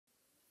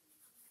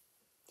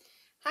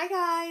Hi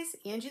guys,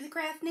 Angie the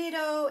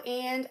Craftnado,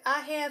 and I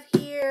have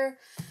here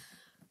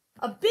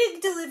a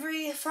big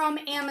delivery from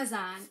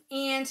Amazon.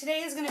 And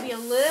today is going to be a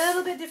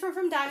little bit different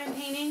from diamond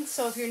painting,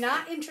 so if you're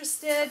not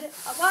interested,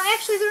 well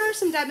actually there are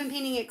some diamond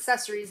painting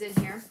accessories in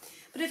here,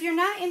 but if you're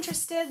not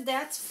interested,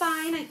 that's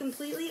fine, I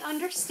completely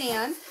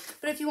understand.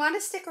 But if you want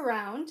to stick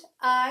around,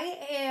 I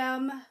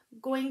am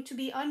going to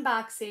be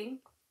unboxing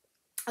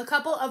a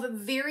couple of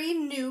very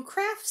new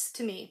crafts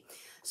to me.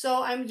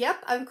 So I'm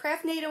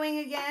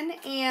craftnadoing again,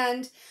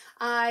 and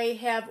I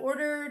have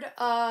ordered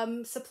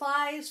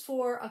supplies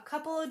for a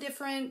couple of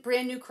different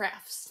brand new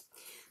crafts.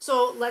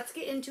 So let's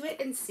get into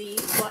it and see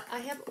what I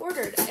have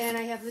ordered. And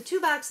I have the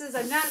two boxes.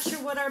 I'm not sure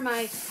what are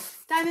my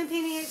diamond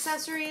painting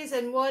accessories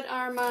and what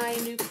are my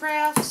new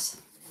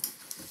crafts.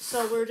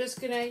 So you're just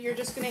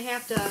gonna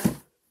have to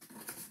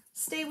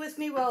stay with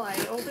me while I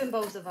open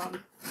both of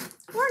them.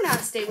 Or not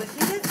stay with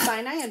me, that's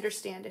fine. I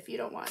understand if you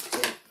don't want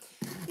to.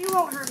 You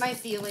won't hurt my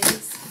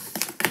feelings.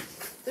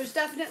 There's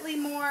definitely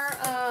more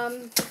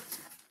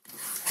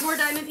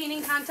diamond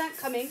painting content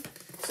coming,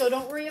 so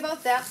don't worry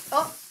about that.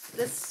 Oh,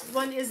 this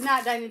one is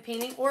not diamond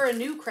painting or a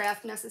new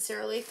craft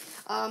necessarily.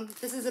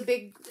 This is a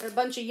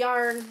bunch of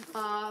yarn,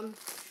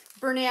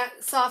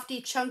 Bernat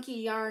Softy Chunky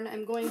yarn.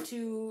 I'm going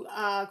to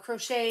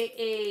crochet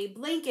a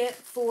blanket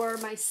for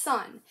my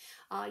son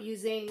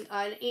using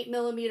an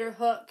 8mm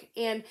hook,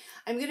 and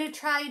I'm gonna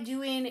try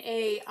doing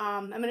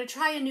I'm gonna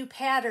try a new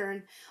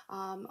pattern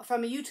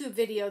from a YouTube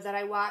video that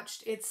I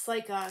watched. It's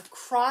like a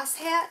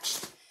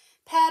crosshatch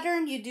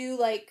pattern. You do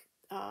like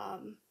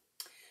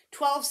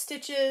 12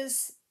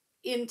 stitches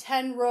in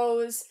 10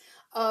 rows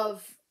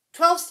of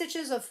 12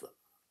 stitches of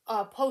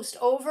post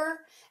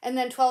over, and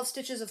then 12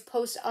 stitches of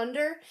post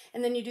under,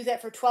 and then you do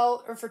that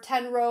for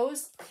 10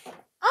 rows.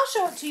 I'll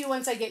show it to you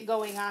once I get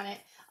going on it.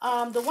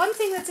 The one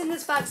thing that's in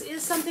this box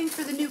is something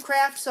for the new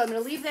craft, so I'm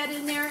going to leave that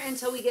in there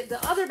until we get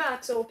the other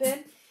box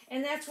open,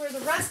 and that's where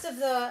the rest of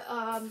the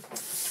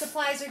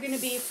supplies are going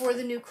to be for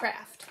the new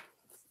craft.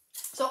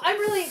 So I'm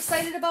really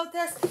excited about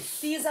this.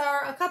 These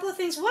are a couple of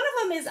things. One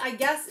of them is,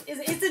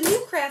 it's a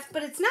new craft,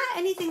 but it's not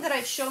anything that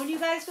I've shown you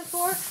guys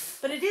before,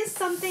 but it is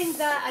something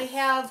that I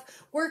have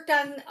worked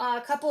on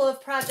a couple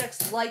of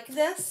projects like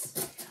this,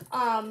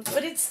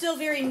 but it's still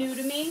very new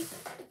to me,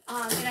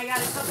 and I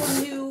got a couple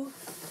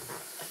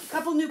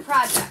new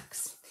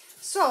projects.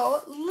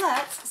 So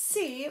let's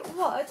see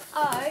what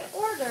I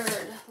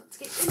ordered. Let's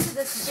get into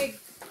this big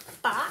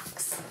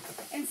box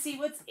and see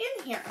what's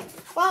in here.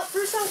 Well,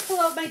 first I'll pull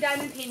out my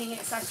diamond painting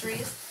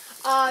accessories.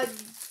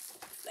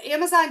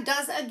 Amazon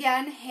does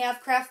again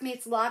have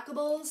Craftmates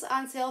Lockables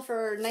on sale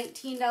for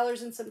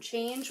 $19 and some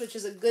change, which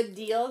is a good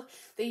deal.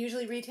 They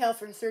usually retail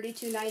for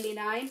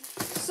 $32.99.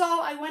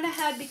 So I went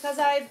ahead, because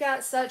I've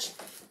got such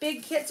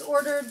big kits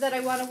ordered that I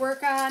want to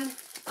work on,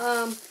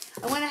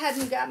 I went ahead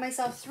and got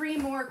myself 3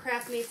 more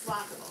Craftmates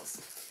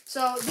Lockables.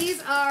 So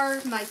these are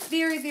my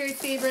very, very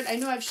favorite. I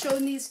know I've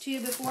shown these to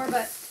you before,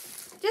 but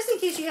just in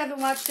case you haven't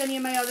watched any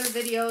of my other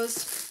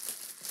videos,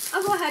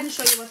 I'll go ahead and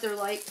show you what they're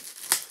like.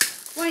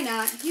 Why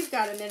not? You've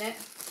got a minute.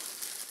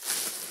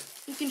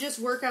 You can just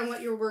work on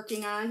what you're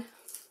working on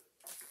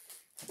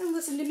and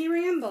listen to me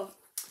ramble.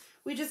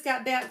 We just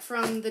got back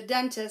from the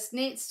dentist.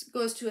 Nate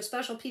goes to a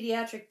special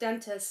pediatric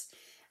dentist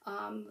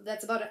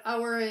that's about 1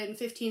 hour and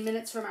 15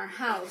 minutes from our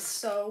house.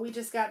 So we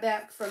just got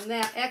back from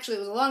that. Actually,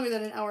 it was longer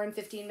than 1 hour and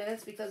 15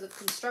 minutes because of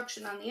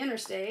construction on the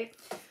interstate,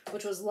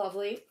 which was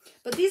lovely.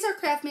 But these are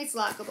Craftmates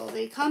Lockable.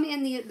 They come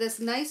in this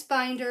nice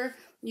binder.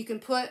 You can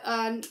put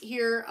on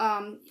here,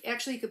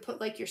 actually you could put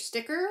like your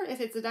sticker if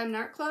it's a Diamond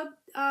Art Club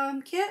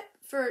kit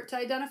to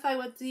identify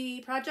what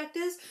the project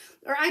is.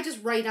 Or I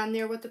just write on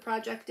there what the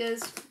project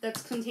is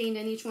that's contained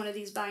in each one of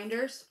these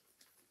binders.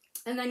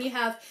 And then you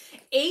have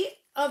 8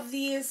 of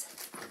these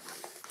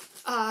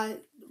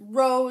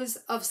rows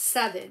of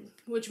 7,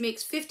 which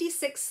makes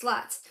 56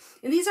 slots.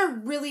 And these are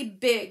really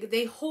big.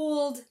 They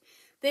hold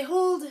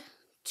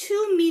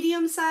 2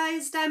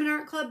 medium-sized Diamond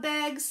Art Club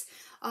bags.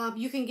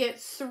 You can get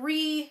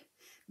 3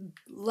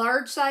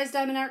 large-sized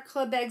Diamond Art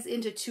Club bags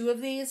into 2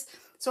 of these.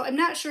 So I'm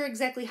not sure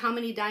exactly how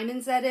many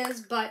diamonds that is,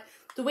 but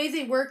the way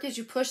they work is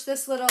you push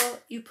this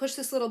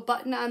little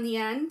button on the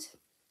end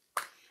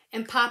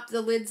and pop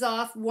the lids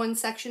off one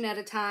section at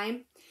a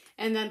time,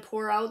 and then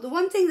pour out. The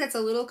one thing that's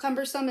a little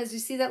cumbersome is you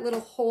see that little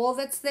hole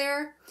that's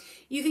there.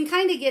 You can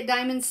kind of get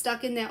diamonds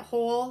stuck in that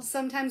hole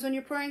sometimes when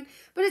you're pouring,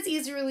 but it's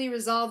easily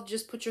resolved.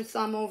 Just put your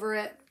thumb over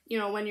it, you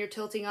know, when you're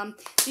tilting them.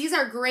 These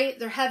are great.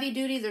 They're heavy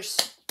duty.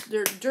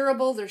 They're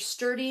durable. They're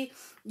sturdy.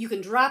 You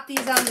can drop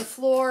these on the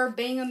floor,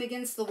 bang them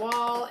against the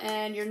wall,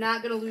 and you're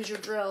not going to lose your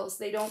drills.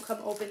 They don't come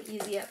open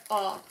easy at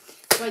all.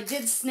 So I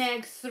did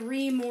snag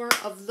 3 more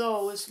of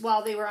those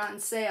while they were on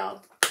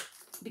sale,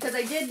 because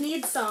I did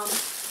need some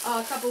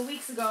a couple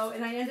weeks ago,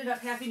 and I ended up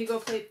having to go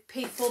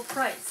pay full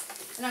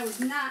price, and I was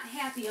not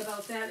happy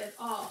about that at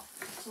all.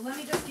 So let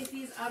me just get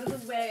these out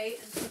of the way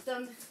and put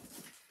them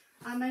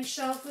on my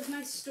shelf with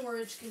my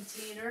storage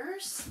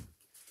containers,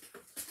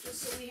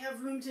 just so we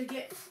have room to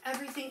get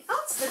everything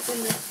else that's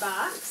in this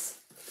box.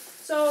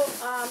 So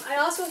I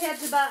also had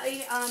to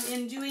buy,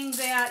 in doing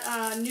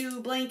that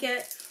new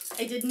blanket,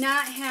 I did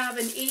not have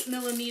an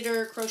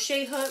 8mm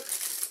crochet hook.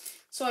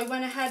 So I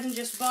went ahead and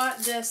just bought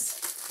this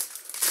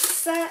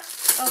set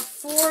of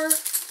 4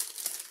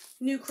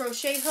 new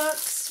crochet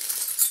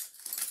hooks.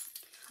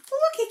 Oh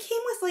look, it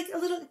came with like a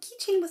little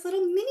keychain with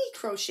little mini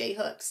crochet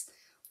hooks.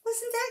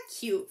 Wasn't that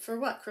cute? For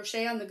what?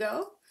 Crochet on the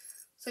go?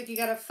 It's like you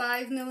got a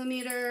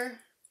 5mm,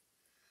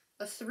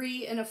 a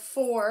 3, and a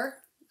 4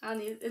 on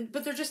the,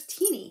 but they're just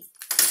teeny.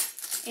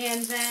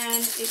 And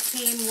then it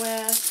came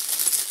with,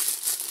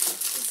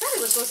 it said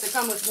it was supposed to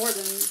come with more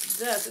than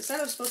this. It said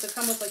it was supposed to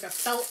come with like a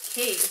felt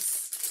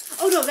case.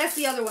 Oh no, that's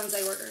the other ones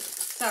I ordered.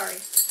 Sorry.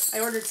 I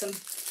ordered some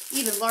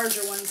even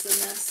larger ones than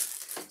this.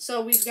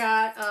 So we've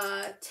got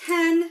a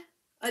 10,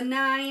 a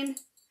 9,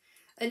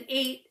 an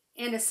 8,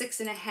 and a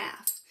 6.5.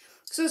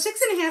 So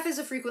 6.5 is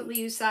a frequently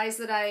used size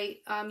that I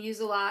use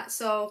a lot.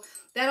 So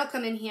that'll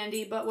come in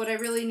handy. But what I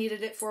really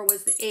needed it for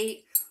was the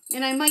 8.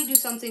 And I might do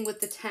something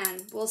with the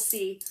 10. We'll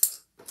see.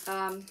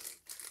 I'm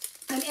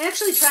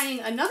actually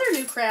trying another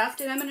new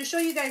craft, and I'm going to show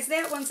you guys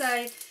that once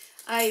I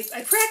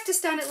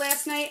practiced on it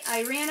last night.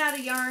 I ran out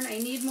of yarn. I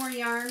need more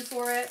yarn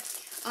for it.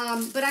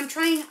 But I'm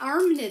trying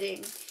arm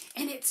knitting,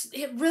 and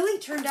it really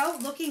turned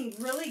out looking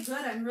really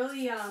good. I'm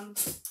really,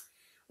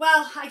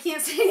 well, I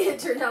can't say it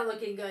turned out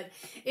looking good.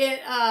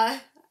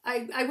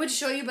 I would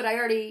show you, but I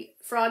already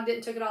frogged it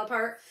and took it all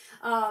apart.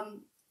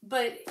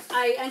 But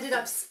I ended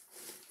up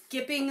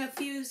skipping a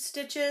few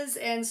stitches,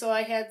 and so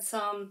I had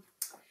some,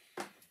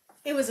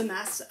 it was a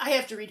mess. I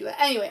have to redo it.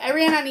 Anyway, I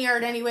ran out of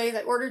yarn anyways.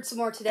 I ordered some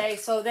more today,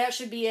 so that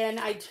should be in.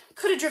 I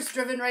could have just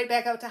driven right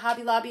back out to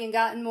Hobby Lobby and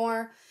gotten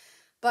more,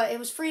 but it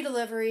was free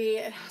delivery,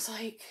 and I was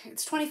like,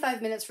 it's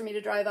 25 minutes for me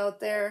to drive out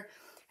there.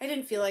 I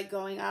didn't feel like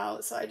going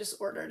out, so I just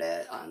ordered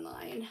it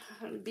online.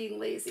 I'm being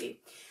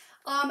lazy.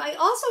 I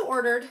also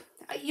ordered,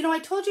 you know, I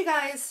told you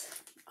guys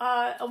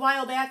a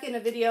while back in a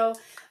video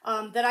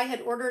that I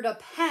had ordered a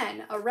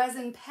pen, a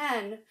resin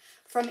pen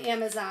from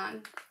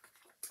Amazon.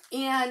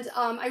 And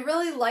I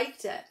really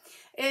liked it.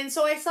 And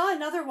so I saw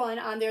another one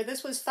on there.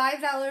 This was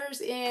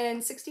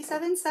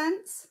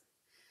 $5.67.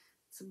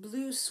 It's a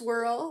blue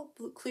swirl,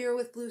 clear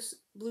with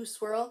blue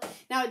swirl.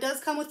 Now it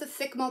does come with the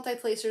thick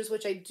multi-placers,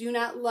 which I do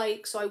not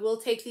like. So I will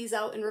take these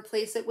out and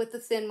replace it with the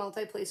thin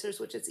multi-placers,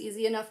 which it's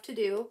easy enough to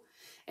do.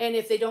 And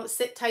if they don't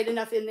sit tight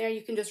enough in there,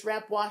 you can just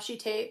wrap washi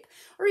tape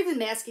or even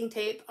masking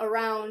tape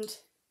around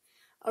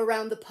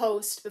the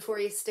post before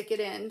you stick it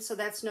in, so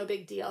that's no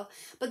big deal.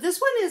 But this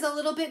one is a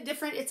little bit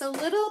different. It's a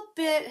little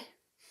bit,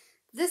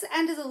 this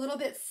end is a little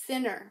bit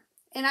thinner,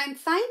 and I'm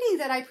finding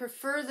that I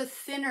prefer the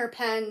thinner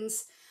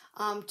pens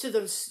to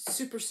the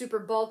super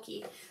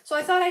bulky. So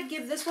I thought I'd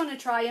give this one a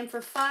try, and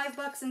for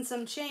 $5 and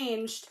some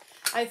change,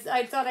 I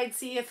thought I'd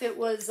see if it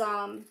was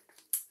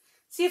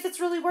see if it's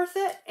really worth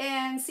it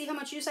and see how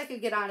much use I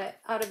could get out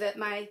of it.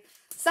 My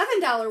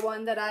 $7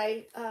 one that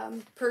I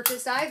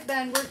purchased, I've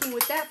been working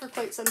with that for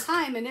quite some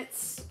time, and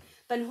it's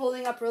been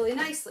holding up really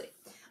nicely.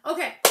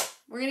 Okay,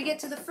 we're going to get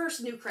to the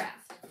first new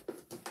craft.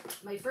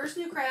 My first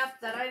new craft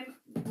that I'm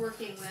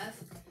working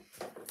with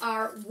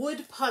are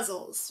wood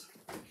puzzles.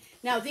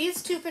 Now,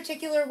 these 2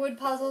 particular wood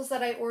puzzles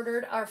that I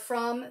ordered are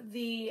from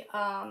the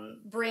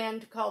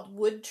brand called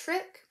Wood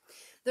Trick.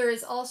 There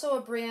is also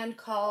a brand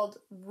called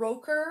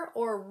Roker,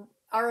 or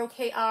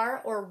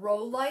R-O-K-R, or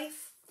Row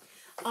Life.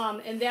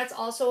 And that's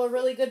also a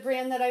really good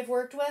brand that I've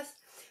worked with.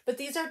 But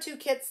these are 2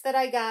 kits that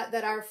I got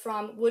that are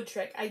from Wood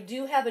Trick. I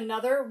do have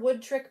another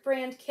Wood Trick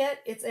brand kit.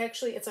 It's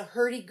a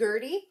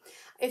hurdy-gurdy.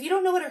 If you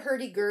don't know what a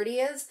hurdy-gurdy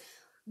is,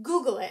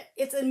 Google it.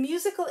 It's a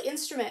musical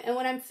instrument. And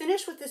when I'm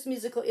finished with this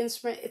musical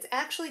instrument, it's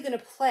actually going to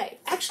play.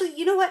 Actually,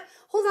 you know what?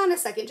 Hold on a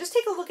second. Just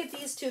take a look at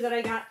these 2 that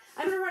I got.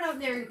 I'm going to run out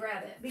there and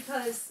grab it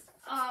because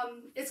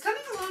it's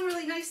coming along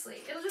really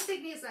nicely. It'll just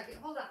take me a second.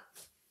 Hold on.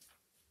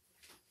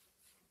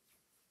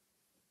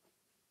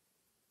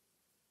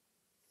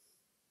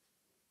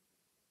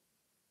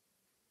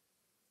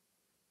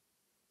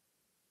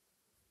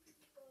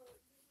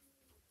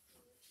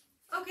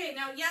 Okay,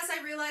 now, yes,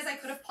 I realize I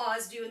could have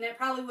paused you, and that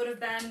probably would have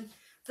been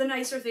the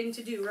nicer thing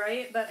to do,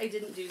 right? But I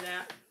didn't do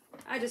that.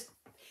 I just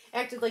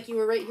acted like you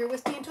were right here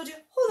with me and told you,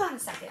 hold on a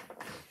second.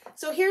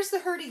 So here's the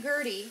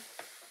hurdy-gurdy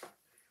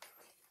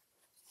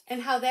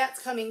and how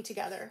that's coming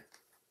together.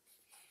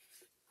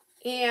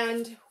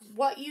 And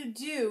what you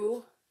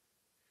do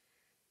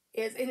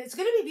is, and it's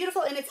going to be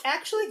beautiful, and it's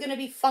actually going to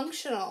be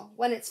functional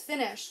when it's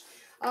finished.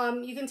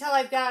 You can tell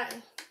I've got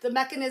the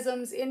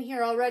mechanisms in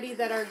here already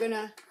that are going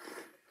to,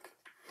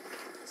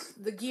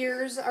 the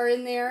gears are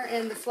in there,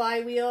 and the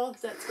flywheel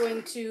that's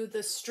going to,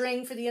 the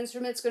string for the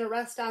instrument is going to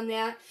rest on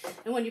that.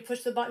 And when you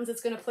push the buttons,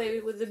 it's going to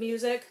play with the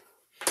music.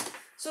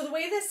 So the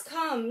way this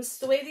comes,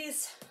 the way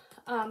these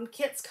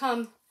kits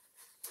come,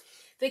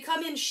 they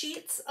come in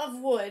sheets of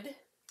wood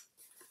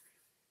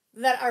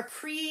that are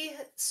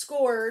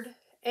pre-scored,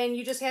 and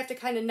you just have to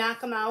kind of knock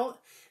them out.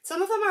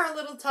 Some of them are a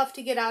little tough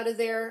to get out of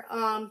there.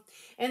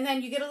 And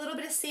then you get a little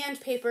bit of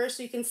sandpaper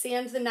so you can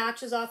sand the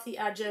notches off the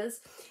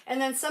edges.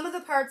 And then some of the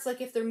parts, like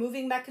if they're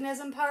moving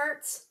mechanism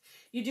parts,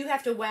 You do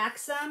have to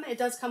wax them. It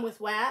does come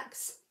with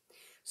wax.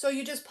 So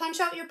you just punch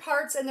out your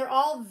parts, and they're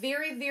all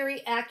very,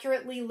 very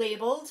accurately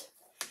labeled.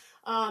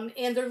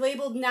 And they're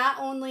labeled not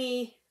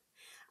only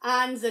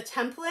on the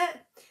template,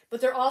 but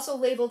they're also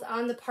labeled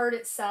on the part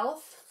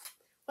itself.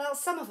 Well,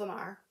 some of them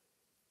are,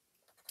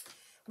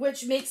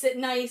 which makes it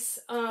nice.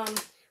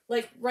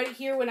 Like right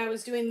here when I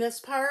was doing this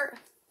part,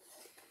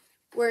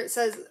 where it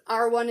says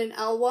R1 and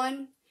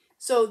L1,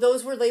 so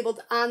those were labeled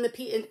on the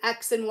P in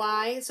X and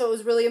Y. So it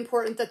was really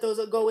important that those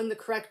will go in the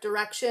correct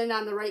direction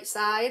on the right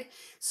side.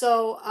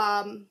 So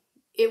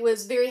it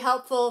was very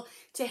helpful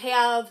to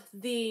have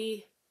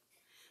the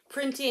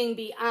printing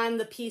be on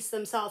the piece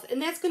themselves.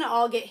 And that's going to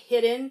all get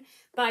hidden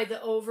by the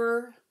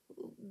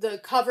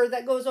cover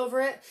that goes over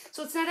it.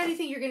 So it's not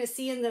anything you're going to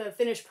see in the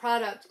finished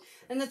product.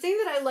 And the thing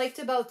that I liked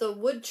about the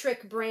Wood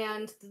Trick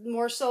brand,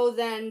 more so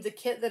than the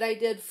kit that I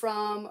did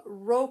from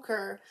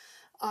Roker,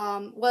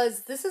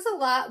 was this is a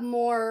lot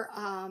more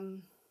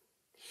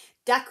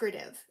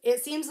decorative.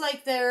 It seems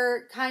like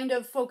they're kind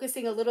of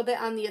focusing a little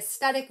bit on the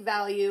aesthetic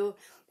value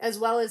as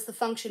well as the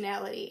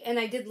functionality. And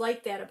I did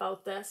like that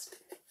about this.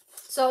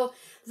 So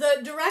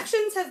the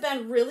directions have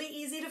been really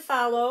easy to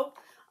follow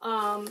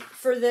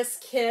for this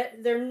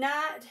kit. They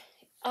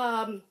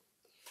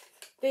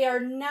are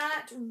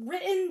not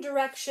written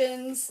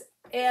directions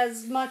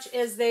as much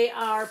as they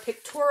are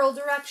pictorial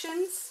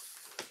directions,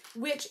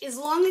 which as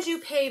long as you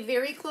pay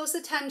very close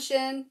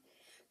attention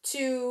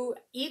to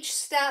each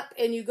step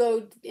and you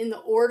go in the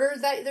order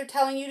that they're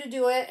telling you to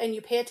do it and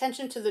you pay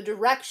attention to the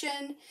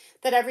direction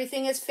that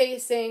everything is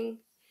facing,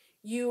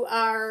 you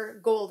are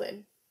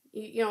golden.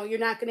 You know, you're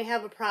not going to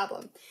have a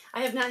problem.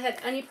 I have not had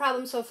any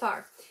problem so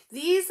far.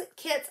 These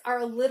kits are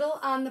a little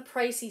on the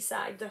pricey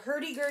side. The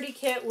hurdy-gurdy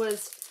kit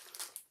was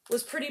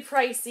pretty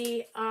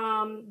pricey.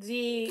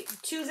 The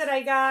two that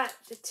I got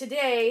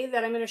today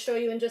that I'm going to show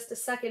you in just a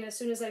second as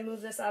soon as I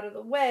move this out of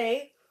the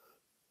way.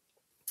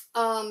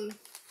 The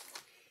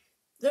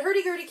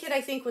hurdy-gurdy kit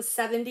I think was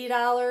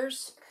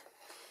 $70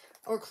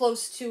 or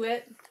close to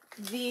it.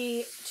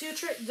 The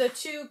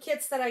two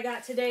kits that I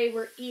got today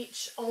were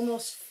each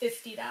almost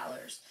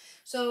 $50.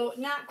 So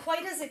not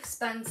quite as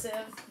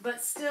expensive,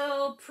 but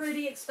still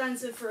pretty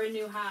expensive for a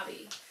new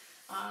hobby.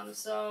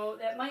 So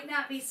that might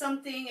not be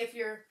something, if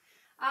you're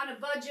on a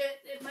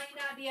budget, it might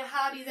not be a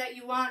hobby that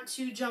you want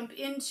to jump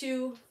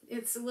into.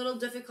 It's a little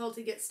difficult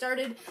to get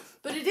started,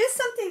 but it is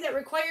something that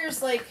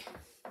requires, like,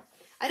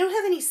 I don't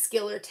have any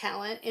skill or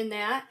talent in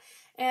that.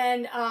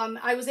 And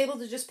I was able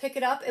to just pick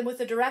it up, and with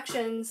the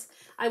directions,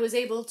 I was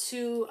able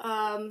to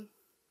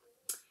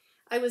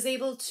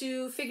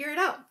figure it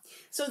out.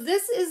 So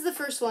this is the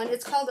first one.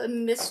 It's called a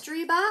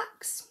mystery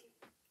box.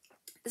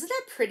 Isn't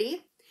that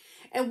pretty?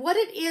 And what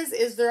it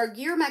is there are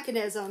gear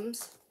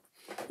mechanisms.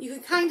 You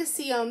can kind of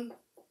see them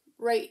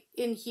right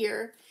in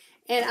here.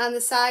 And on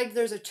the side,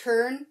 there's a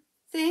turn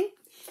thing.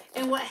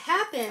 And what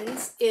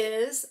happens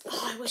is,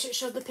 oh, I wish it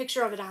showed the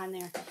picture of it on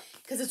there,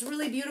 because it's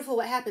really beautiful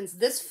what happens.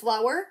 This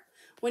flower,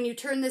 when you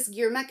turn this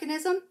gear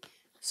mechanism,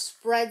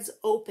 spreads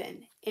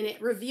open and it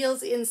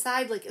reveals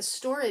inside like a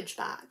storage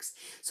box.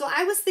 So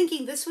I was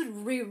thinking this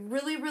would be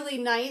really, really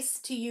nice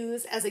to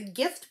use as a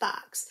gift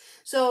box.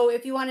 So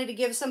if you wanted to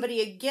give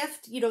somebody a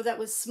gift, you know, that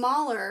was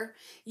smaller,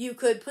 you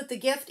could put the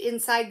gift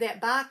inside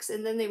that box,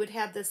 and then they would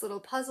have this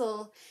little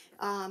puzzle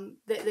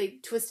that they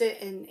twist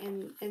it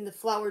and the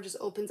flower just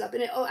opens up.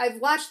 And I've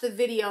watched the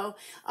video.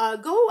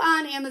 Go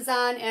on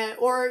Amazon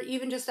or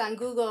even just on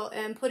Google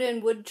and put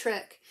in Wood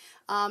Trick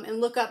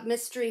and look up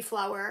mystery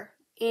flower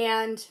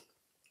and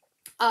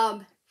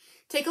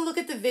take a look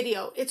at the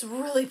video. It's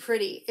really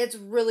pretty. It's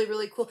really,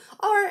 really cool.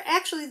 Or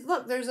actually,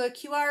 look, there's a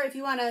QR if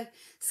you want to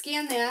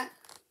scan that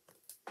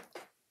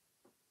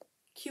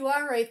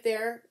QR right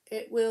there.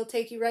 It will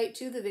take you right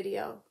to the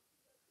video.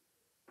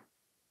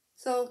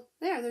 So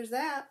there's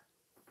that.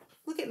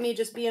 Look at me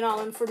just being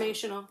all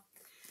informational.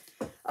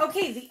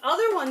 Okay, the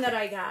other one that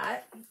I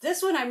got,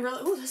 this one I'm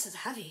really, this is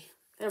heavy.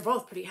 They're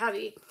both pretty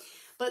heavy.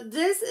 But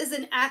this is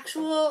an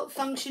actual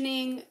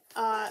functioning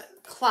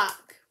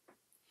clock.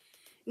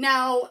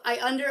 Now, I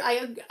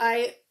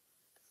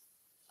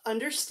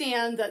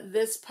understand that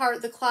this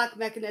part, the clock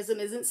mechanism,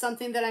 isn't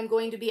something that I'm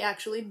going to be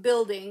actually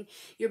building.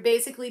 You're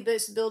basically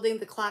just building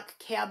the clock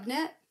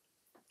cabinet.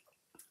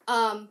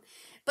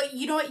 But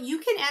you know what? You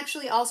can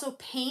actually also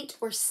paint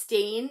or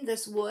stain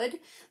this wood.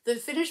 The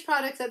finished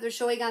product that they're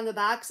showing on the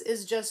box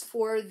is just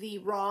for the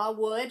raw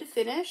wood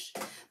finish.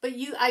 But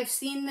I've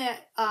seen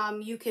that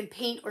you can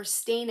paint or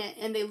stain it,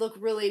 and they look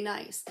really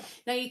nice.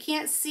 Now, you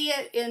can't see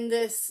it in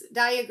this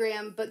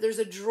diagram, but there's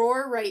a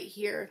drawer right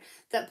here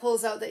that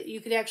pulls out that you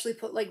could actually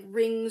put like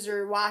rings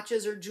or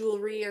watches or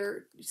jewelry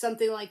or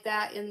something like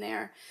that in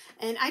there.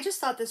 And I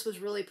just thought this was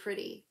really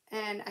pretty.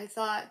 And I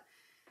thought,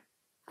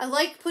 I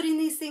like putting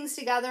these things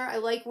together. I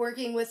like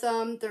working with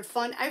them. They're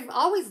fun. I've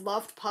always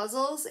loved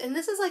puzzles, and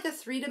this is like a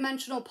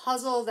three-dimensional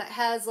puzzle that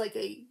has like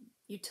a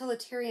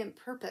utilitarian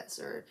purpose,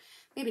 or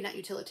maybe not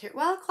utilitarian.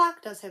 Well, a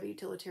clock does have a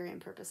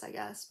utilitarian purpose, I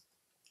guess.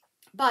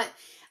 But,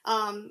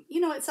 you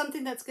know, it's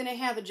something that's going to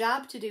have a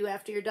job to do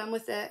after you're done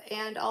with it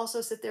and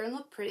also sit there and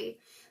look pretty.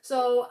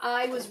 So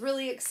I was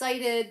really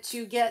excited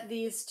to get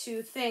these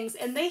two things.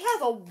 And they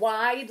have a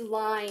wide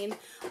line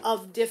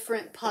of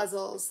different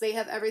puzzles. They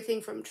have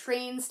everything from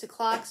trains to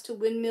clocks to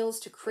windmills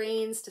to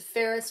cranes to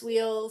Ferris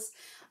wheels.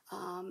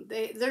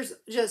 There's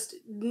just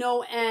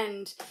no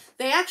end.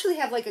 They actually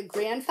have like a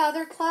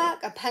grandfather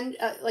clock,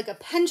 like a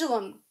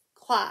pendulum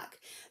clock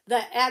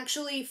that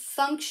actually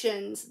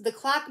functions. The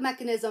clock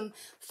mechanism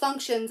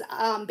functions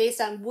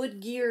based on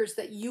wood gears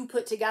that you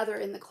put together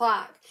in the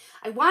clock.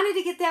 I wanted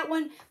to get that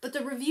one, but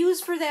the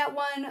reviews for that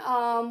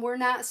one were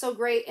not so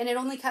great, and it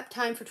only kept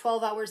time for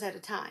 12 hours at a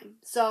time.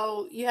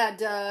 So you had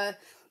to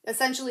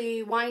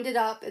essentially wind it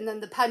up, and then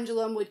the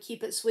pendulum would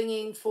keep it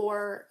swinging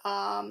for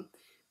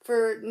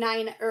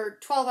 9 or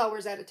 12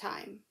 hours at a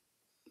time.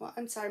 Well,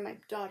 I'm sorry, my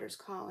daughter's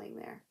calling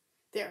there.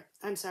 There,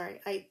 I'm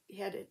sorry. I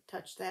had to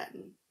touch that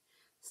and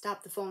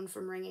stop the phone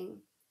from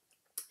ringing.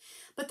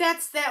 But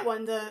that's that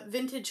one, the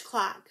vintage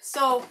clock.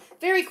 So,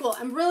 very cool.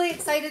 I'm really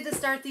excited to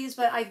start these,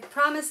 but I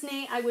promised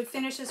Nate I would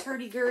finish his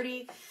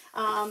hurdy-gurdy.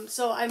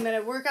 So I'm going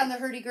to work on the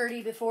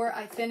hurdy-gurdy before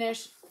I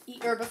finish,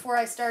 or before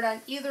I start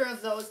on either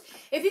of those.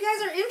 If you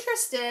guys are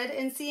interested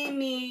in seeing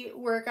me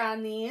work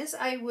on these,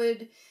 I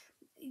would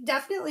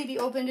definitely be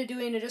open to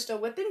doing just a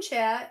whip and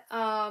chat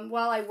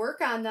while I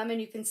work on them,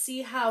 and you can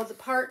see how the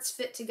parts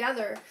fit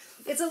together.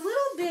 It's a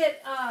little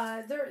bit,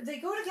 they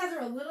go together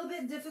a little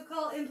bit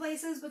difficult in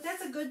places, but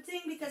that's a good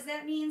thing because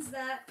that means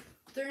that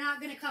they're not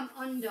going to come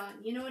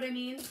undone. You know what I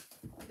mean?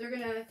 They're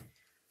gonna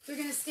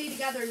stay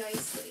together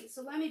nicely.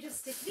 So let me just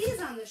stick these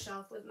on the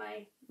shelf with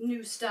my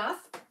new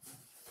stuff.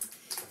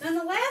 Then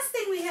the last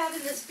thing we have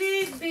in this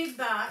big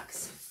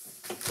box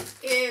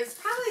is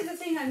probably the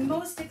thing I'm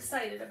most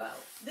excited about.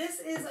 This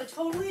is a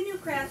totally new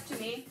craft to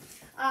me.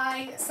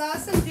 I saw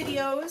some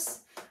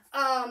videos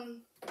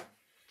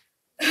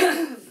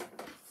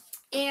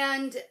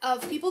and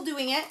of people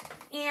doing it,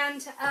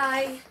 and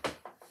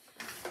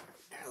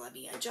let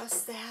me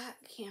adjust that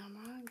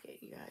camera and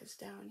get you guys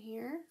down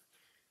here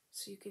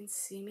so you can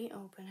see me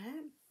open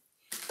it.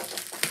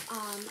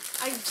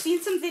 I've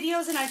seen some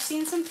videos and I've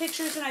seen some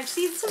pictures and I've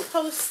seen some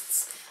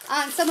posts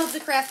on some of the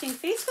crafting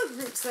Facebook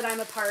groups that I'm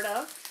a part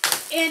of,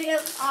 and it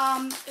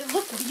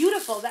looked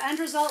beautiful. The end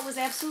result was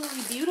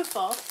absolutely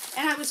beautiful,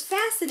 and I was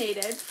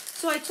fascinated.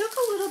 So I took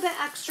a little bit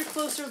extra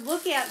closer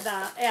look at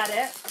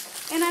it,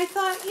 and I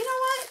thought, you know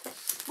what?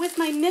 With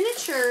my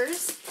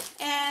miniatures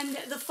and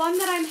the fun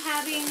that I'm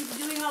having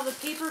doing all the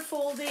paper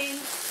folding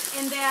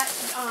and that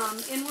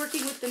in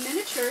working with the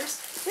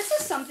miniatures, this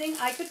is something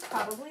I could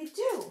probably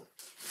do.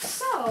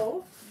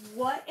 So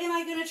what am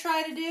I going to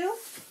try to do?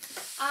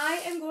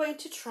 I am going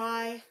to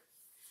try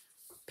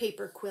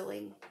paper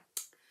quilling.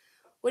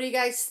 What do you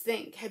guys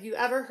think? Have you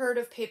ever heard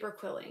of paper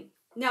quilling?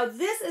 Now,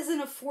 this is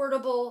an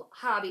affordable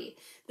hobby.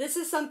 This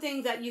is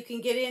something that you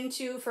can get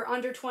into for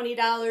under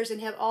 $20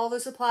 and have all the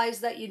supplies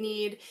that you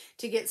need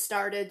to get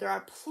started. There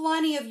are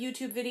plenty of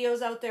YouTube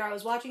videos out there. I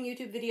was watching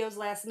YouTube videos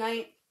last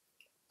night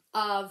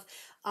of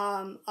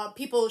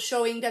people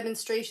showing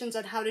demonstrations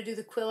on how to do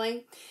the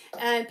quilling.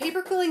 And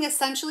paper quilling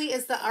essentially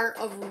is the art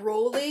of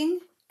rolling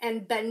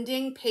and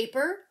bending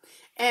paper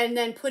and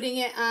then putting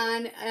it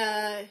on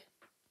a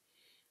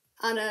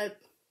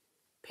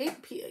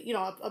paper, you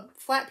know, a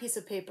flat piece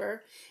of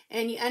paper,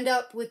 and you end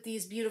up with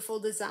these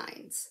beautiful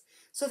designs.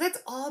 So that's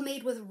all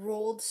made with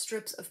rolled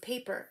strips of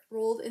paper,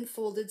 rolled and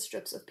folded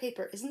strips of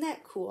paper. Isn't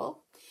that cool?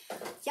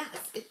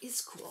 Yes, it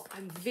is cool.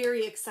 I'm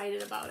very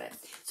excited about it.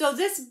 So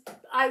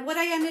what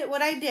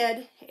I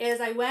did is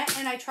I went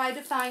and I tried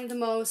to find the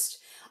most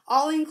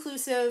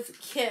all-inclusive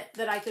kit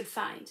that I could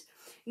find.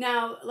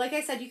 Now, like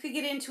I said, you could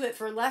get into it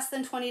for less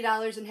than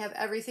 $20 and have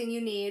everything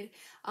you need.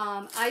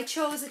 I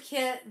chose a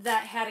kit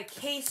that had a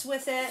case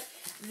with it,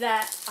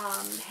 that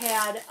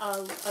had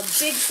a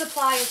big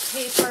supply of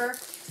paper.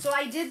 So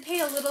I did pay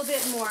a little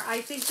bit more. I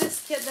think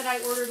this kit that I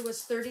ordered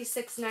was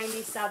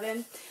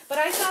 $36.97, but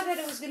I thought that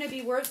it was going to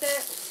be worth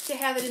it to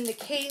have it in the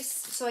case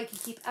so I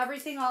could keep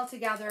everything all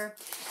together.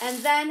 And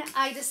then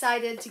I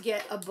decided to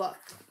get a book.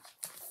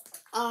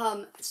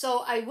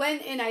 So I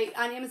went and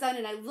on Amazon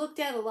and I looked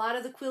at a lot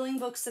of the quilling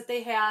books that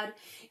they had,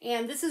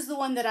 and this is the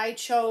one that I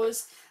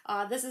chose.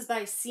 This is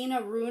by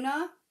Sina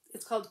Runa.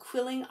 It's called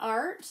Quilling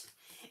Art,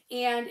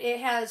 and it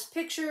has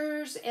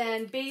pictures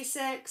and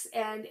basics,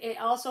 and it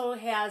also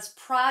has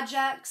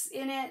projects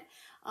in it.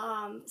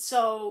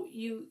 So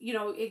you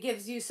know, it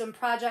gives you some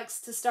projects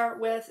to start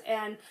with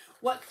and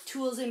what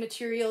tools and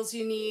materials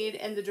you need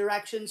and the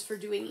directions for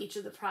doing each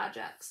of the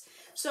projects.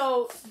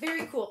 So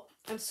very cool.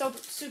 I'm so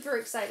super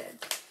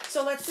excited.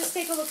 So let's just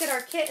take a look at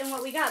our kit and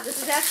what we got.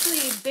 This is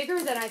actually bigger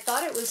than I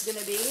thought it was going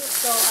to be,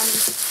 so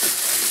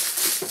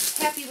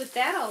I'm happy with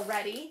that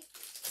already.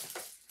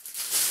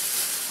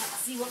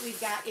 Let's see what we've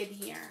got in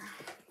here.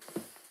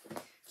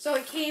 So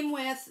it came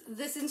with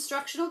this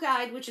instructional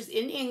guide, which is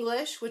in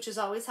English, which is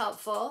always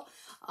helpful.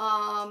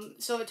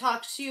 So it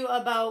talks to you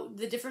about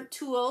the different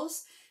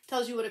tools,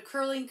 tells you what a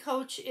curling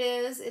coach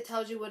is, it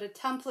tells you what a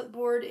template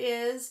board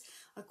is,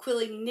 a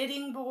Quilling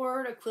knitting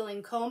board, a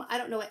Quilling comb. I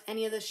don't know what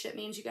any of this shit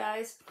means, you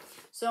guys.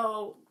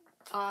 So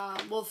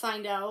we'll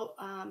find out.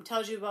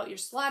 Tells you about your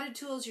slotted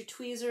tools, your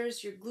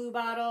tweezers, your glue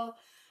bottle,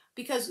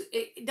 because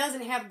it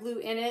doesn't have glue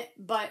in it,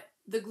 but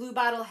the glue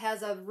bottle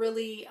has a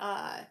really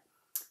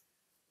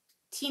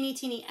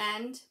teeny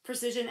end,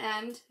 precision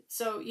end,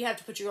 so you have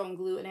to put your own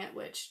glue in it,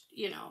 which,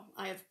 you know,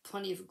 I have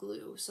plenty of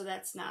glue, so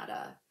that's not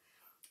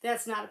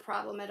a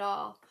problem at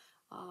all.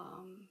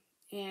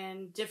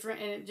 And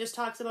it just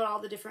talks about all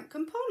the different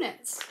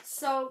components.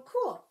 So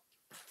cool.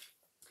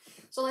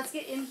 So let's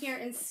get in here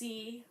and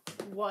see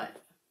what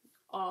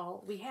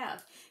all we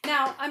have.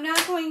 Now, I'm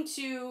not going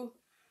to,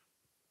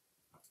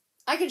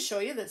 I can show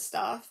you this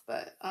stuff,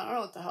 but I don't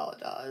know what the hell it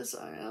does.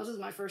 I mean, this is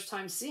my first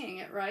time seeing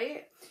it,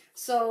 right?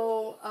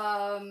 So,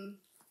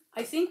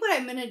 I think what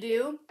I'm going to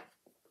do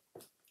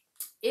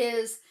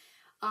is,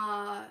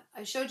 I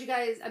showed you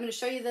guys, I'm going to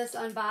show you this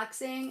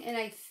unboxing, and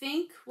I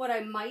think what I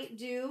might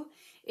do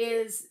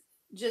is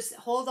just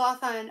hold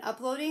off on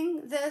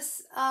uploading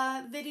this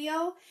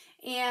video,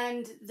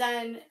 and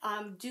then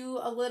do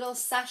a little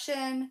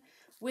session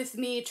with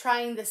me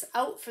trying this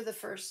out for the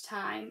first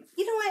time.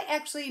 You know what?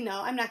 Actually,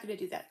 no, I'm not going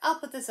to do that. I'll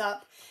put this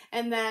up,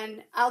 and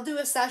then I'll do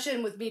a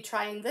session with me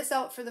trying this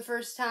out for the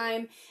first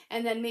time,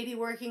 and then maybe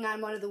working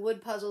on one of the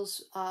wood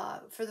puzzles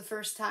for the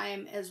first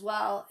time as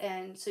well,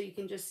 and so you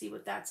can just see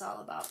what that's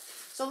all about.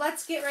 So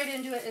let's get right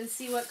into it and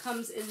see what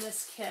comes in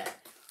this kit.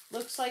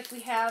 Looks like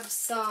we have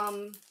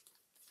some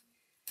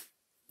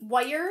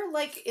wire,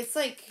 like it's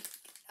like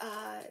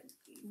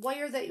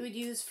wire that you would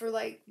use for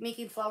like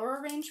making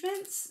flower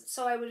arrangements.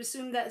 So I would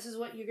assume that this is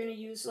what you're going to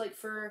use like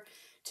to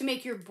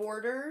make your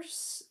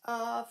borders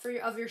of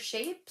your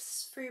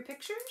shapes for your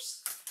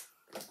pictures.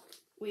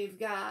 We've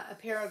got a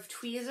pair of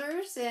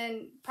tweezers,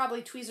 and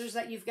probably tweezers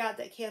that you've got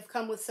that have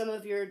come with some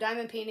of your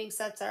diamond painting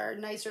sets are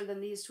nicer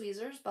than these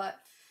tweezers, but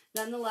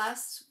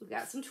nonetheless, we've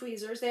got some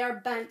tweezers. They are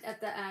bent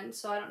at the end,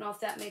 so I don't know if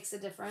that makes a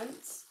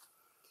difference.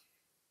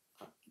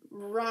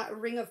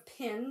 Ring of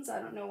pins. I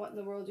don't know what in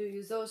the world you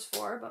use those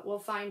for, but we'll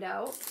find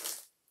out.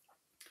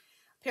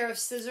 A pair of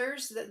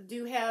scissors that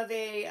do have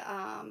a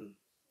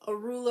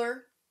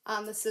ruler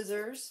on the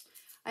scissors.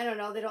 I don't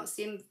know, they don't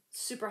seem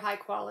super high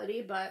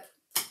quality, but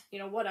you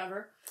know,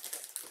 whatever.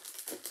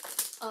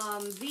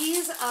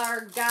 These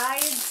are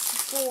guides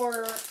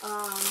for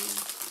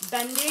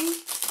bending.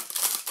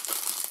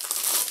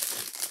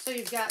 So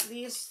you've got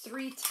these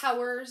 3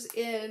 towers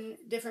in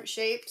different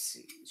shapes: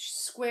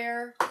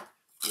 square,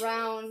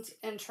 round,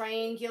 and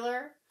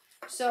triangular.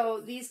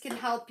 So these can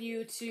help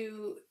you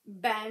to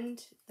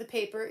bend the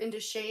paper into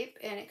shape,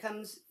 and it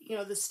comes, you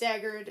know, the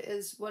staggered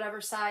is whatever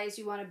size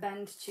you want to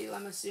bend to,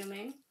 I'm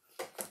assuming.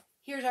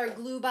 Here's our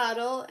glue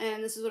bottle,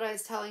 and this is what I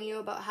was telling you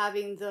about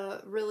having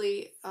the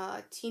really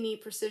teeny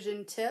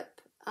precision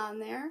tip on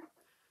there.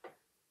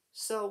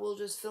 So we'll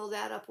just fill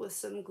that up with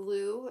some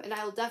glue, and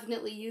I'll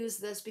definitely use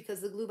this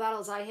because the glue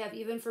bottles I have,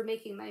 even for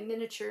making my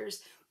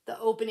miniatures, the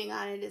opening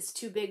on it is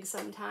too big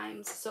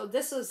sometimes. So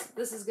this is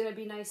going to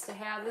be nice to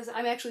have.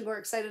 I'm actually more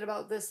excited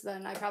about this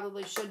than I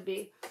probably should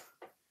be.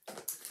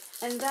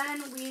 And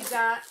then we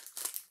got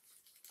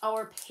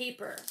our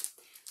paper.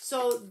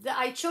 So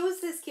I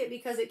chose this kit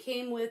because it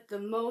came with the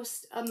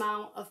most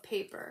amount of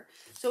paper.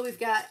 So we've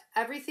got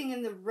everything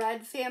in the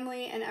red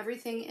family and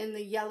everything in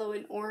the yellow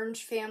and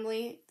orange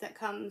family that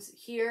comes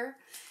here.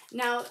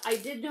 Now, I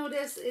did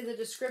notice in the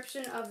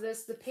description of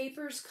this, the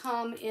papers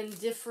come in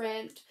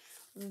different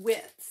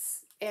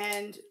widths,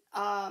 and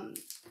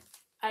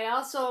I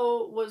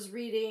also was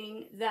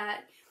reading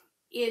that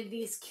in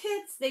these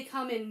kits they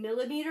come in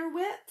millimeter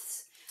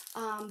widths,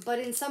 but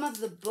in some of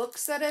the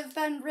books that have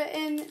been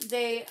written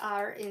they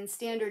are in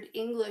standard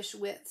English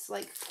widths,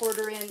 like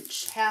 1/4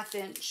 inch, 1/2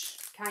 inch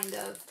kind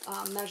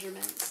of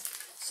measurements.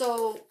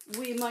 So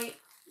we might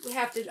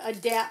have to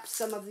adapt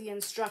some of the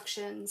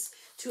instructions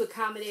to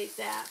accommodate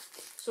that.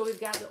 So we've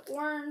got the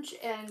orange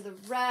and the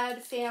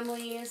red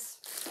families.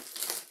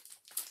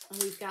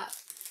 And we've got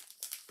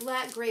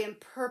black, gray, and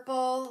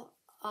purple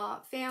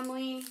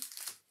family,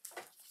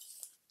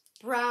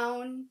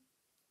 brown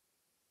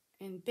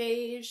and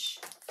beige,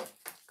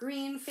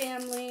 green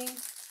family.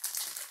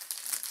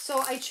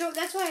 So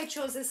that's why I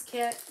chose this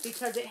kit,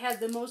 because it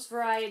had the most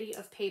variety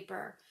of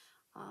paper.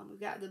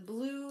 We've got the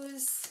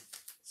blues,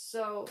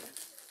 so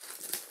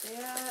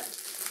that,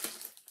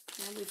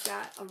 and we've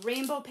got a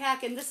rainbow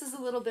pack, and this is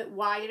a little bit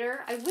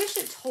wider. I wish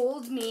it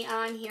told me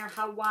on here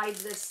how wide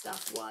this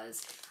stuff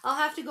was. I'll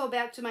have to go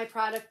back to my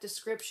product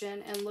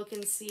description and look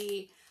and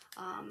see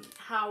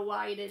how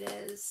wide it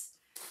is.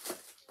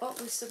 Oh,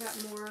 we still got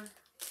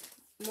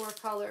more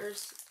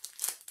colors.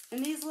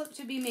 And these look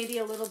to be maybe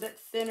a little bit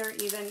thinner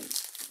even.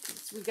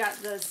 We've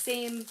got the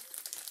same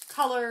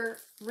color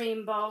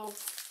rainbow.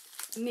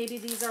 Maybe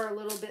these are a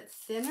little bit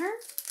thinner.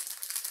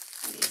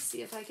 Let me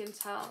see if I can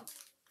tell.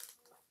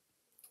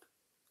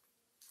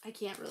 I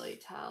can't really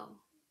tell.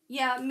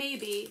 Yeah,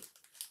 maybe.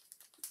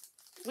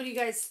 What do you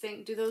guys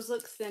think? Do those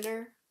look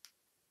thinner?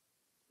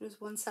 Does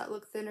one set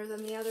look thinner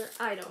than the other?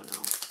 I don't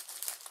know.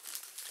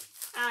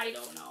 I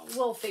don't know.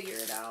 We'll figure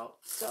it out.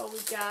 So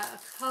we've got a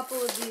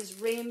couple of these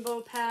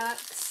rainbow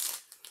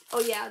packs.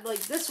 Oh yeah,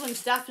 like this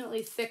one's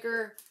definitely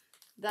thicker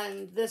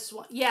than this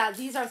one. Yeah,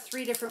 these are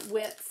 3 different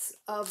widths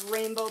of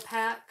rainbow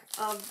pack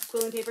of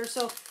quilling paper.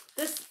 So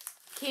this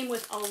came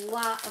with a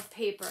lot of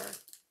paper.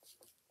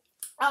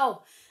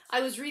 Oh,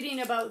 I was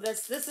reading about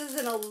this. This is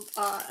an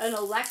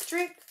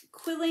electric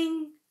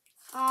quilling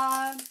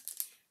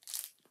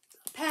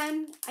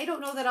pen. I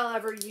don't know that I'll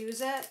ever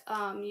use it.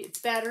 It's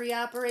battery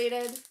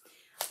operated.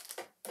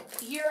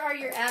 Here are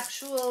your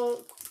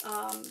actual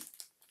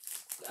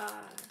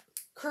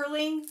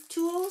curling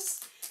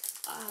tools.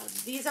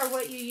 These are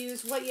what you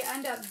use. What you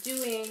end up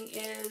doing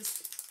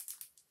is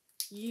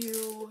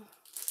you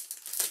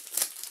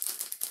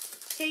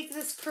take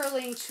this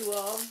curling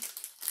tool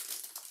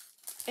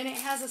and it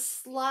has a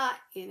slot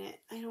in it.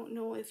 I don't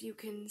know if you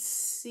can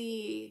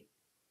see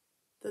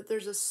that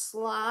there's a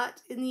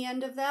slot in the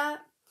end of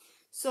that.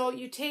 So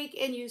you take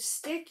and you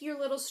stick your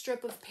little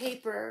strip of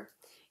paper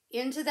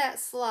into that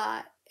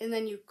slot, and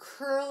then you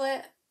curl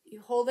it,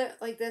 you hold it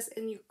like this,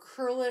 and you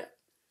curl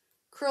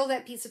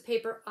that piece of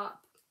paper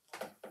up.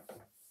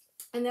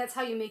 And that's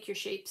how you make your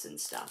shapes and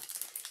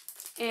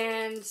stuff.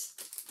 And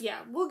yeah,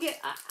 we'll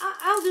get,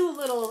 I'll do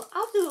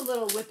a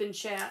little whip and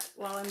chat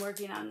while I'm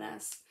working on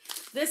this.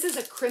 This is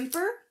a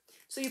crimper.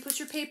 So you put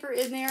your paper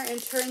in there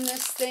and turn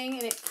this thing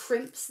and it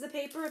crimps the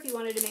paper if you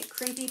wanted to make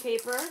crimpy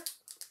paper.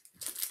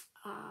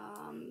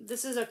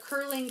 This is a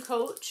curling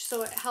coach,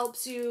 so it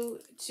helps you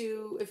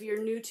to, if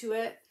you're new to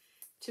it,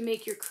 to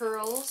make your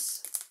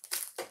curls.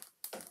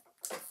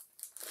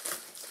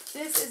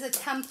 This is a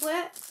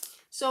template.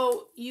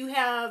 So you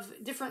have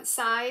different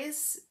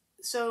size.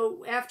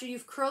 So after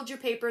you've curled your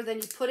paper, then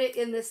you put it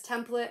in this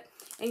template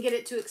and get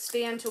it to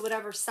expand to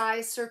whatever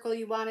size circle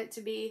you want it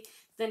to be.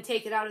 Then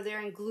take it out of there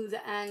and glue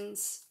the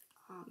ends.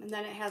 And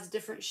then it has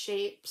different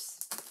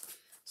shapes.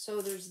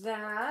 So there's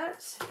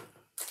that.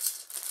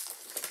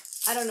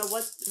 I don't know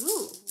what,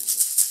 ooh,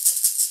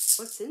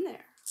 what's in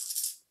there?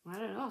 I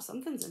don't know,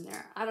 something's in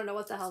there. I don't know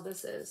what the hell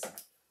this is.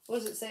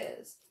 What does it say?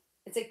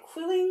 It's a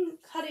quilling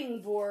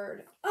cutting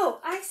board. Oh,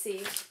 I see.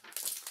 It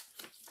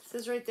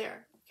says right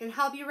there. Can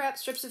help you wrap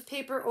strips of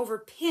paper over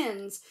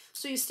pins.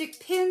 So you stick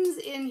pins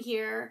in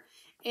here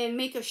and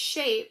make a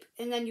shape,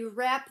 and then you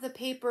wrap the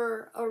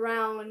paper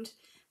around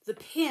the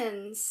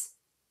pins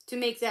to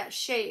make that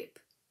shape.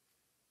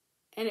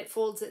 And it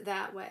folds it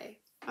that way.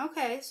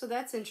 Okay, so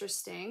that's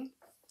interesting.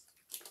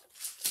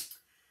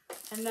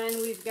 And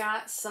then we've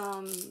got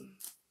some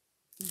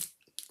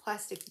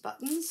plastic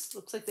buttons.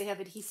 Looks like they have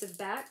adhesive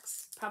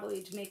backs,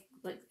 probably to make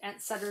like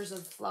setters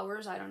of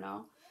flowers. I don't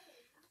know.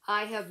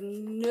 I have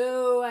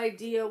no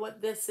idea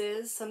what this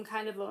is. Some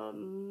kind of a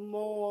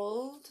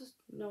mold.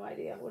 No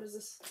idea. What is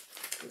this?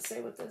 Does it say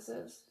what this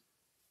is?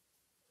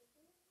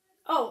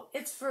 Oh,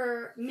 it's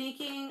for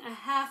making a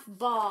half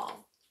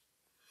ball.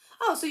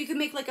 Oh, so you can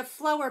make like a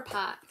flower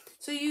pot.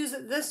 So you use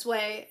it this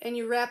way and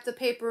you wrap the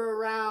paper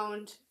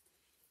around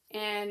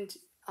and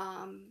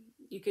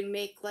you can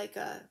make like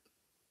a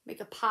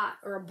pot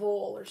or a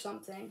bowl or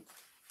something.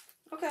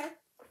 Okay.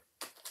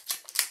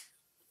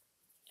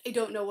 I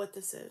don't know what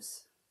this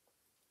is.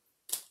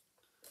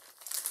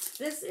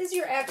 This is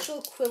your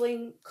actual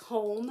quilling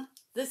comb.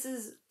 This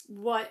is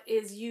what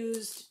is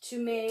used to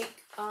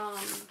make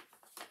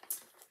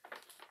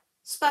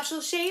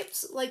special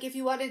shapes. Like if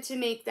you wanted to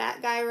make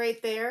that guy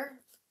right there,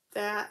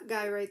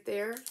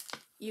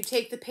 you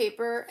take the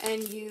paper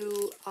and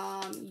you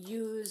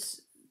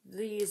use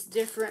these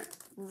different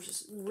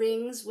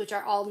rings, which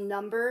are all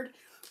numbered,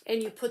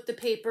 and you put the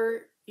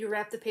paper, you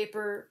wrap the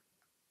paper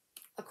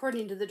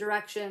according to the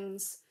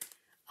directions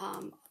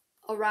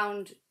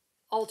around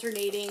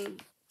alternating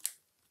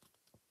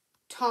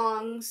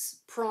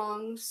tongs,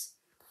 prongs,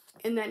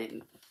 and then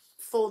it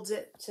folds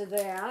it to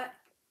that.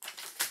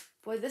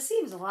 Boy, this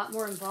seems a lot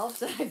more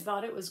involved than I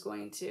thought it was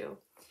going to.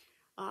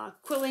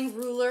 Quilling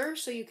ruler,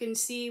 so you can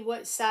see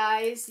what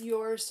size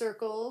your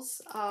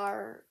circles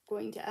are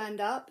going to end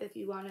up if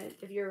you want to,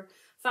 if you're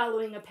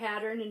following a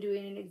pattern and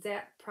doing an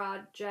exact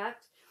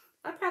project.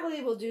 I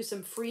probably will do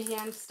some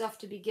freehand stuff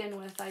to begin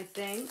with, I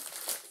think.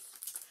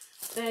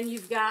 Then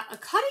you've got a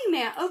cutting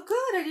mat. Oh,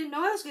 good. I didn't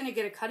know I was going to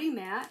get a cutting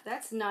mat.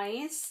 That's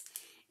nice.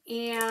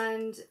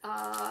 And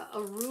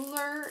a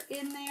ruler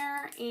in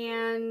there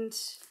and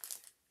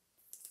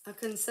a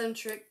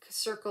concentric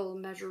circle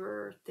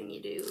measurer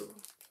thingy do.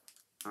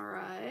 All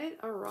right.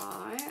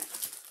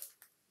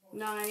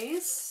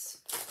 Nice.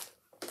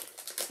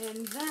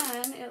 And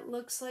then it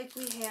looks like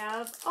we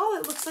have, oh,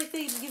 it looks like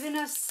they've given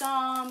us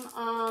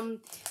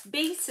some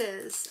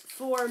bases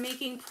for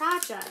making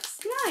projects.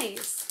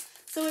 Nice.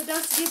 So it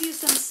does give you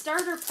some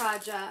starter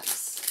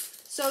projects.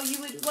 So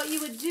what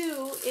you would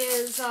do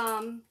is,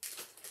 oh,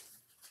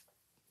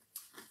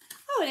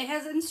 and it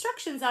has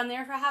instructions on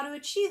there for how to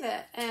achieve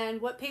it and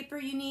what paper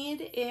you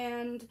need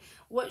and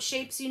what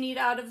shapes you need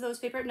out of those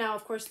paper. Now,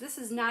 of course, this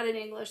is not in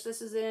English.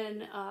 This is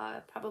in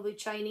probably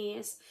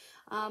Chinese,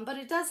 but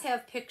it does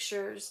have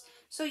pictures,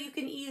 so you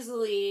can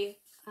easily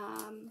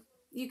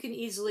you can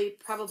easily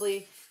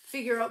probably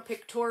figure out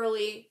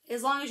pictorially,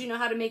 as long as you know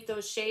how to make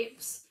those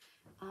shapes,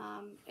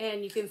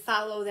 and you can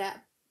follow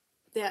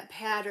that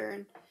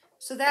pattern.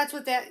 So that's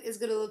what that is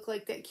going to look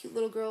like, that cute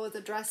little girl with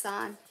a dress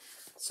on.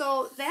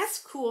 So that's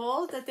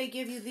cool that they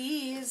give you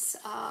these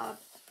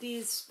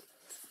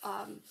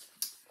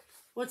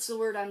what's the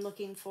word I'm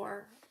looking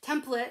for?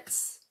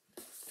 Templates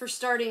for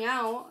starting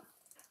out.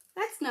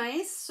 That's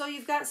nice. So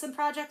you've got some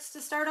projects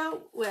to start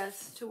out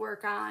with to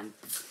work on.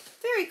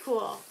 Very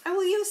cool. I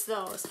will use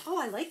those. Oh,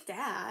 I like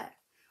that.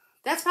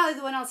 That's probably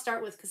the one I'll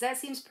start with, because that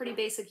seems pretty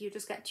basic. You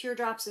just got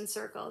teardrops and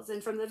circles.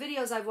 And from the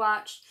videos I've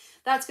watched,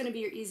 that's going to be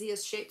your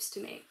easiest shapes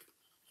to make.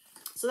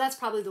 So that's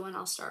probably the one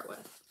I'll start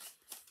with.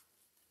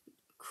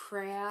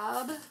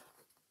 Crab.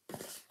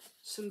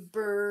 Some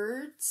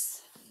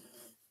birds.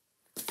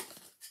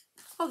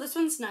 Oh, this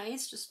one's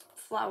nice. Just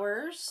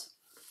flowers.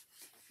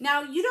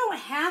 Now, you don't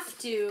have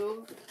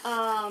to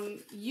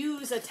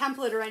use a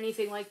template or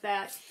anything like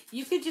that.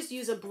 You could just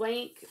use a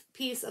blank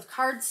piece of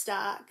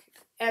cardstock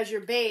as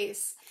your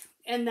base,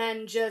 and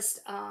then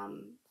just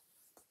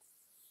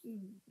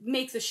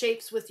make the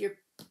shapes with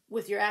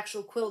your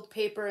actual quilled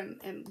paper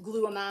and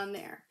glue them on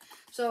there.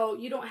 So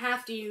you don't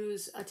have to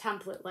use a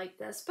template like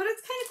this, but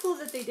it's kind of cool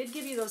that they did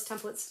give you those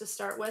templates to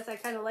start with. I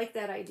kind of like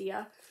that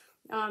idea,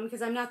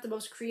 because I'm not the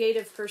most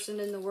creative person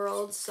in the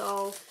world,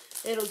 so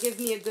it'll give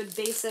me a good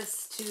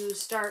basis to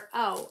start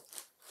out.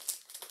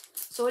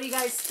 So what do you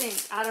guys think?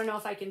 I don't know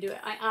if I can do it.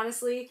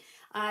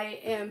 I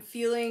am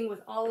feeling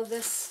with all of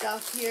this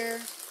stuff here,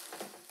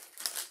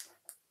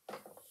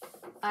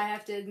 I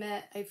have to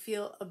admit, I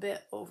feel a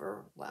bit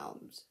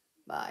overwhelmed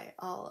by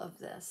all of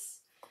this.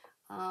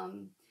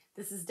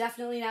 This is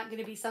definitely not going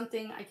to be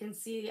something I can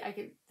see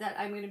that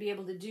I'm going to be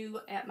able to do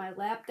at my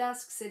lap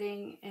desk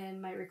sitting in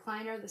my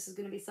recliner. This is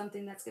going to be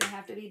something that's going to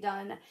have to be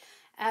done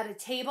at a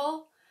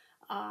table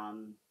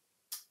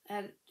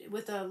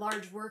with a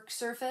large work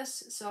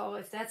surface. So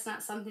if that's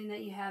not something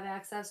that you have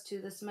access to,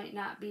 this might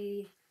not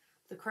be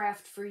the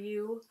craft for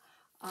you.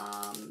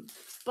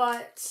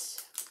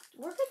 But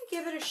we're going to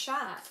give it a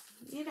shot.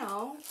 You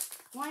know,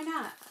 why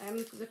not? I'm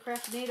the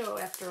Craftnado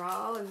after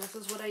all, and this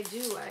is what I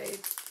do.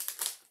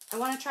 I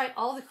want to try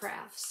all the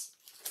crafts.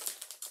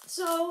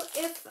 So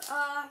if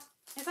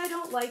I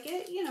don't like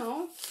it, you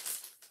know,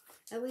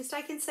 at least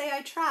I can say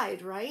I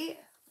tried, right?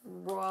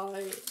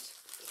 Right.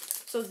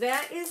 So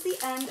that is the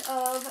end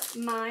of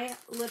my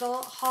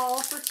little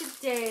haul for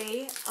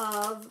today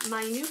of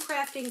my new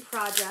crafting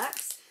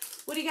projects.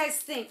 What do you guys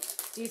think?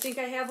 Do you think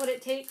I have what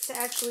it takes to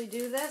actually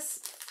do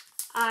this?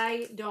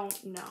 I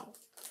don't know.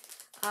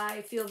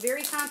 I feel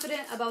very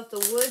confident about the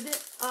wood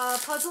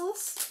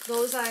puzzles.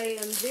 Those I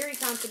am very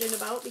confident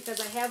about because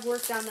I have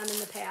worked on them in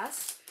the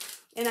past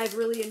and I've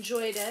really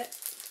enjoyed it.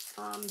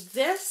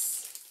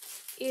 This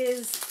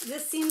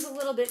seems a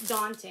little bit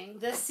daunting.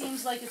 This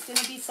seems like it's going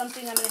to be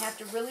something I'm going to have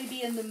to really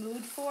be in the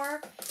mood for,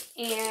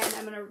 and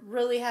I'm going to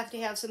really have to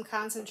have some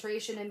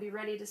concentration and be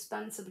ready to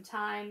spend some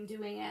time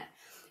doing it.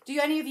 Do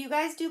any of you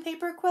guys do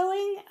paper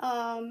quilling?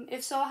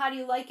 If so, how do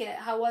you like it?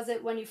 How was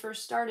it when you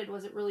first started?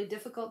 Was it really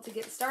difficult to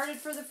get started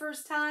for the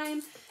first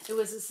time?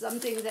 Was it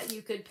something that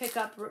you could pick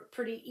up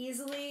pretty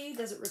easily?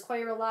 Does it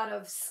require a lot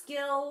of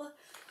skill?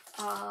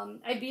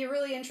 I'd be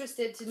really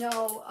interested to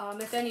know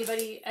if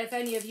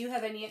any of you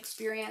have any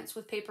experience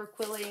with paper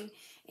quilling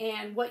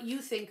and what you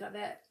think of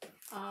it.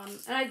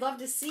 And I'd love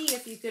to see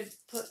if you could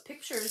put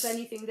pictures,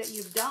 anything that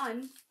you've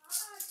done.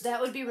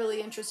 That would be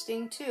really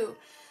interesting too.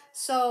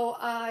 So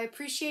I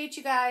appreciate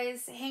you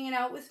guys hanging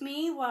out with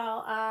me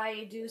while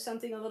I do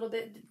something a little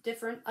bit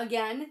different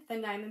again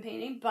than diamond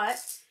painting,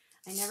 but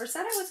I never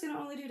said I was going to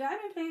only do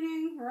diamond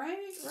painting,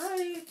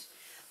 right?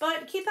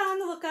 But keep on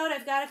the lookout.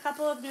 I've got a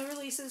couple of new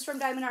releases from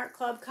Diamond Art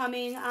Club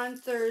coming on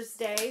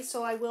Thursday,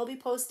 so I will be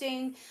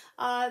posting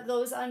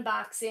those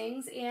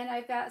unboxings, and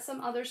I've got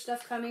some other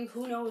stuff coming,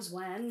 who knows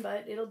when,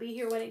 but it'll be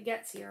here when it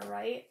gets here,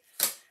 right?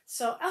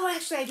 So, oh,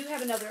 actually, I do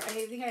have another.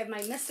 I think I have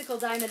my Mystical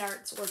Diamond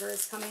Arts order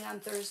is coming on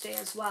Thursday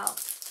as well.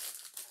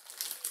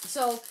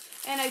 So,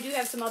 and I do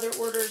have some other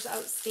orders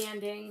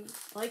outstanding,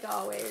 like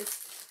always.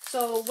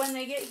 So, when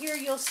they get here,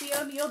 you'll see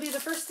them. You'll be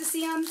the first to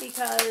see them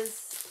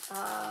because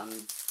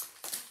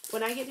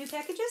when I get new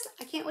packages,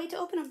 I can't wait to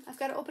open them. I've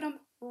got to open them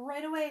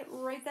right away,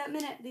 right that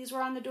minute. These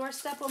were on the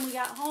doorstep when we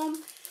got home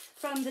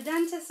from the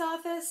dentist's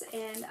office,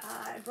 and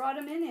I brought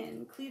them in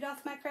and cleaned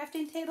off my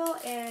crafting table,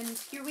 and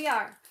here we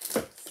are.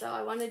 So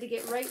I wanted to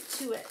get right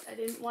to it. I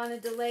didn't want to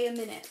delay a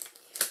minute.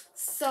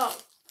 So,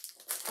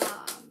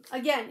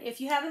 again, if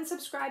you haven't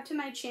subscribed to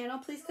my channel,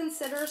 please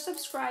consider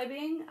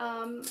subscribing.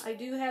 I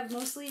do have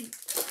mostly,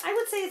 I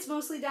would say it's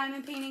mostly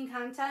diamond painting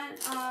content,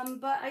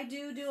 but I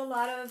do a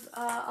lot of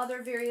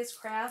other various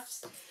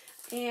crafts,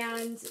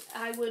 and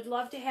I would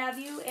love to have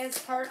you as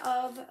part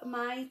of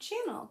my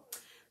channel.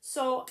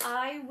 So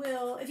I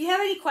will, if you have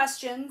any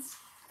questions,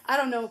 I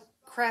don't know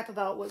crap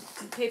about what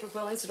paper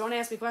quilling, so don't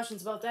ask me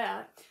questions about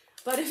that.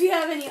 But if you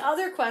have any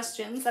other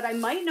questions that I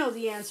might know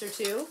the answer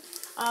to, leave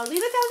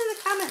it down in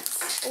the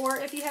comments. Or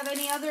if you have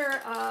any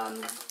other,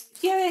 if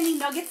you have any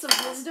nuggets of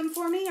wisdom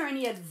for me or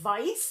any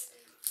advice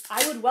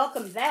I would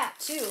welcome that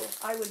too.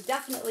 I would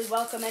definitely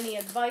welcome any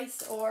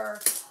advice, or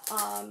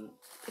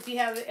if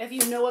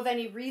you know of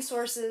any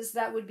resources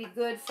that would be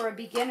good for a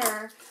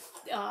beginner,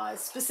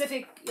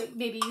 specific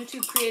maybe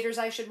YouTube creators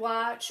I should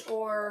watch,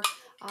 or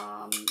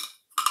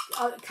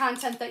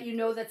content that you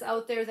know that's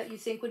out there that you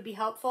think would be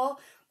helpful.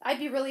 I'd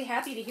be really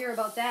happy to hear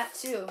about that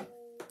too.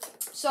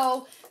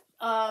 So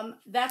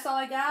that's all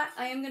I got.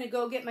 I am going to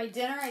go get my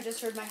dinner. I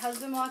just heard my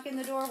husband walk in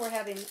the door. We're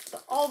having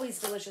the always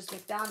delicious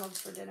McDonald's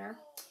for dinner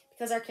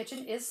because our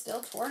kitchen is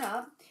still torn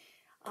up.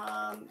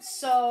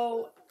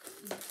 So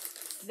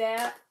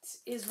that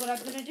is what I'm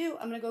going to do.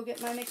 I'm going to go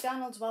get my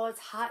McDonald's while it's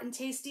hot and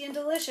tasty and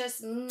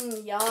delicious.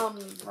 Yum,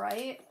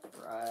 right?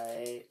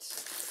 Right.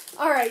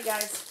 All right,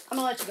 guys. I'm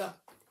going to let you go.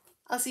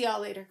 I'll see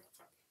y'all later.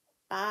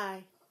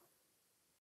 Bye.